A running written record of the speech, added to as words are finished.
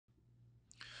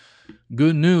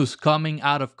Good news coming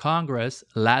out of Congress.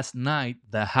 Last night,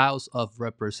 the House of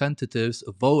Representatives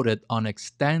voted on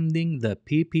extending the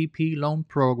PPP loan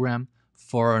program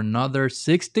for another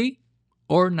 60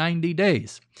 or 90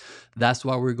 days. That's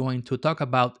what we're going to talk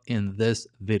about in this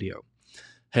video.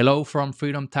 Hello from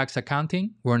Freedomtax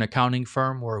Accounting. We're an accounting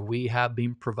firm where we have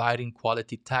been providing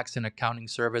quality tax and accounting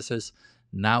services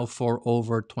now for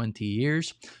over 20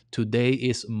 years. Today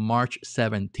is March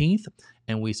 17th,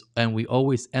 and we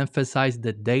always emphasize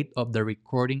the date of the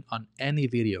recording on any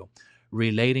video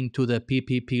relating to the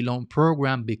PPP loan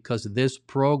program because this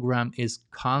program is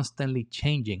constantly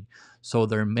changing. So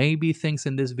there may be things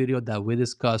in this video that we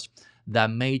discuss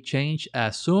that may change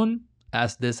as soon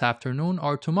as this afternoon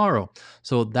or tomorrow.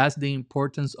 So that's the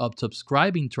importance of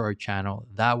subscribing to our channel.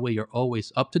 That way you're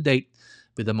always up to date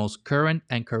with the most current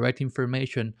and correct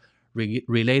information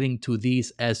relating to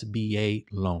these SBA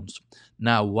loans.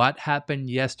 Now, what happened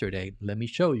yesterday? Let me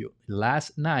show you.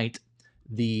 Last night,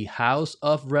 the House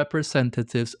of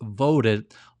Representatives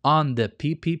voted on the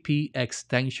PPP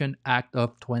Extension Act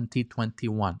of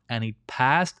 2021, and it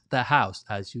passed the House.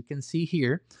 As you can see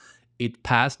here, it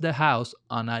passed the House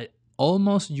on an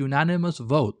almost unanimous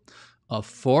vote of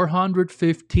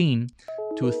 415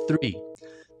 to 3.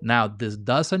 Now, this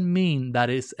doesn't mean that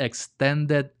it's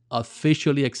extended,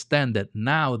 officially extended.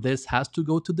 Now, this has to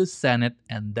go to the Senate,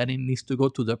 and then it needs to go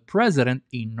to the President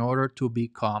in order to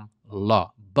become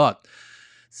law. But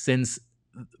since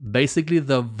basically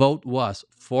the vote was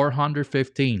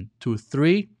 415 to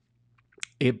 3,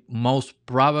 it most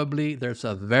probably, there's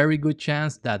a very good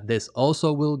chance that this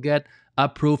also will get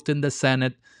approved in the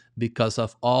Senate because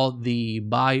of all the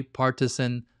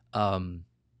bipartisan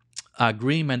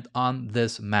agreement on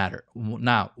this matter.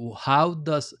 Now,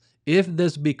 if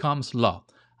this becomes law,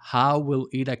 how will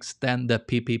it extend the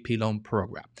PPP loan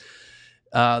program?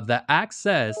 The act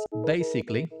says,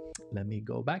 basically, let me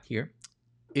go back here.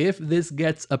 If this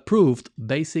gets approved,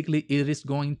 basically it is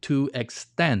going to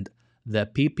extend the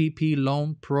PPP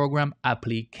loan program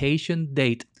application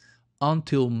date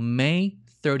until May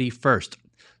 31st.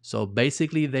 So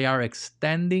basically they are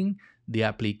extending the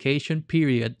application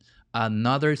period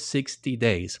another 60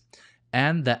 days.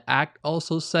 And the act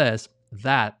also says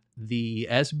that the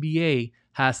SBA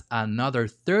has another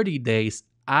 30 days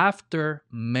after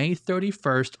May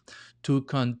 31st to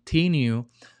continue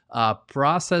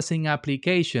processing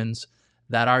applications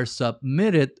that are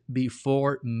submitted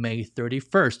before May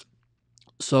 31st.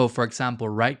 So, for example,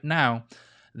 right now,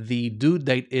 the due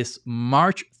date is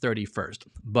March 31st.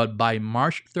 But by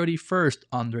March 31st,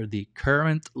 under the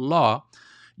current law,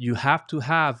 you have to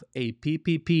have a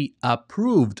PPP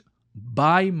approved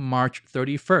by March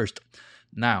 31st.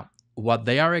 Now, what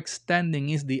they are extending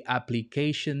is the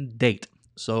application date.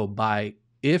 So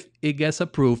if it gets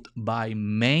approved by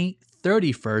May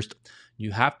 31st,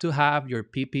 you have to have your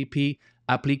PPP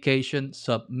application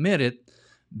submitted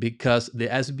because the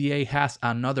SBA has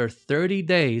another 30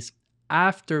 days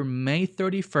after May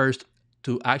 31st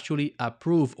to actually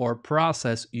approve or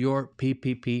process your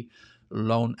PPP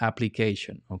loan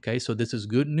application. Okay, so this is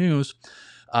good news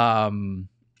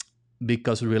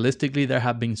because realistically there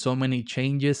have been so many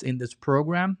changes in this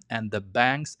program, and the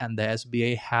banks and the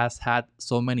SBA has had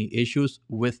so many issues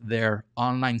with their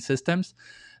online systems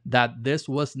that this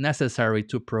was necessary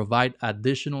to provide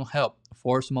additional help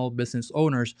for small business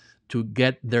owners to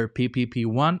get their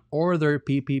PPP-1 or their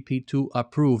PPP-2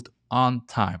 approved on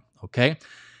time. Okay,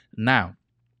 now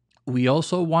we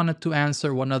also wanted to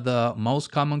answer one of the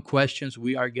most common questions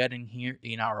we are getting here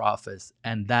in our office,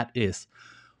 and that is,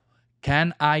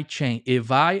 can I change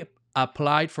if I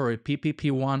applied for a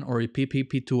PPP-1 or a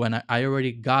PPP-2 and I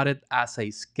already got it as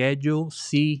a Schedule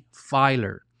C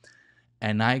filer,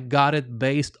 and I got it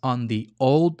based on the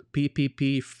old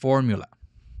PPP formula,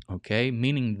 okay?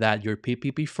 Meaning that your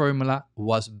PPP formula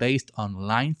was based on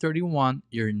line 31,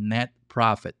 your net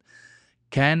profit.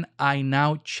 Can I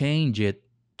now change it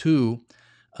to,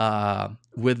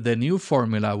 with the new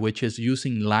formula, which is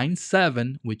using line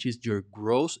 7, which is your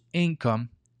gross income,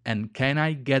 and can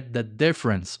I get the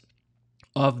difference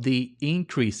of the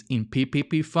increase in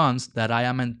PPP funds that I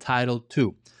am entitled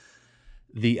to?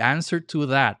 The answer to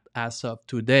that, as of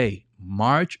today,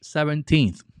 March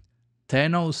 17th,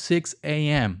 10:06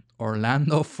 a.m.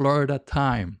 Orlando, Florida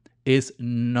time, is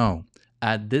no.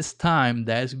 At this time,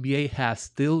 the SBA has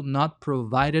still not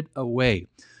provided a way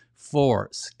for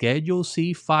Schedule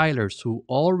C filers who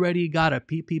already got a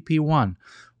PPP-1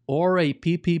 or a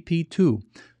PPP-2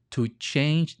 to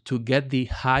change to get the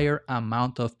higher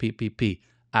amount of PPP.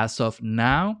 As of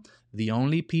now, the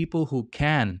only people who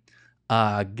can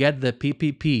get the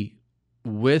PPP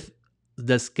with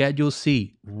the Schedule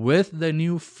C with the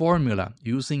new formula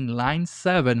using line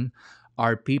 7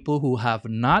 are people who have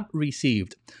not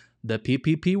received the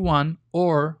PPP-1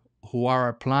 or who are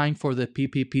applying for the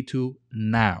PPP-2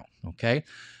 now, okay?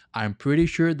 I'm pretty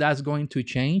sure that's going to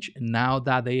change now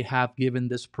that they have given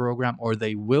this program, or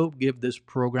they will give this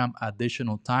program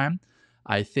additional time.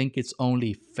 I think it's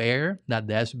only fair that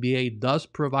the SBA does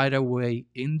provide a way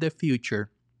in the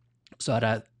future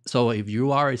so if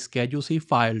you are a Schedule C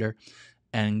filer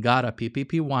and got a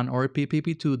PPP-1 or a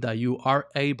PPP-2, that you are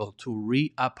able to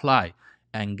reapply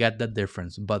and get the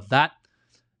difference. But that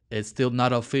is still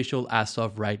not official as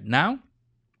of right now.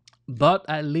 But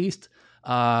at least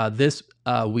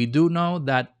we do know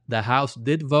that the House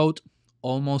did vote,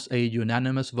 almost a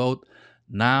unanimous vote.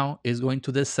 Now is going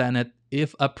to the Senate.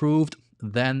 If approved,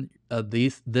 then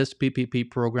this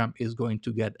PPP program is going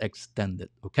to get extended.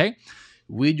 Okay.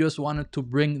 We just wanted to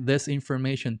bring this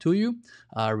information to you.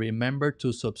 Remember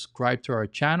to subscribe to our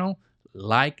channel,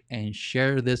 like and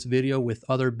share this video with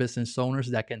other business owners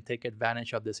that can take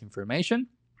advantage of this information.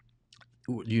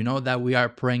 You know that we are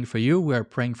praying for you. We are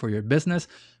praying for your business.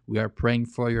 We are praying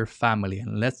for your family.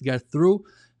 And let's get through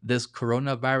this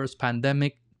coronavirus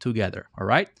pandemic together. All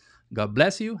right. God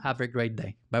bless you. Have a great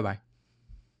day. Bye-bye.